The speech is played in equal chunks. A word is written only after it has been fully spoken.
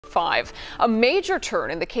5. A major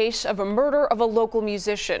turn in the case of a murder of a local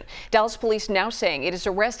musician. Dallas police now saying it has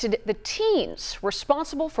arrested the teens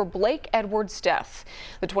responsible for Blake Edwards' death.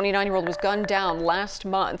 The 29-year-old was gunned down last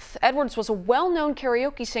month. Edwards was a well-known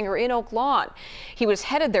karaoke singer in Oak Lawn. He was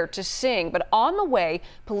headed there to sing, but on the way,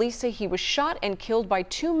 police say he was shot and killed by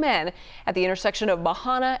two men at the intersection of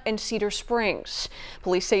Mahana and Cedar Springs.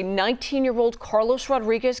 Police say 19-year-old Carlos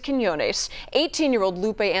Rodriguez Quinones, 18-year-old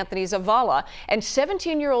Lupe Anthony Zavala, and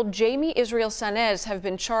 17-year-old Jamie Israel Sanez have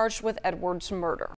been charged with Edwards' murder.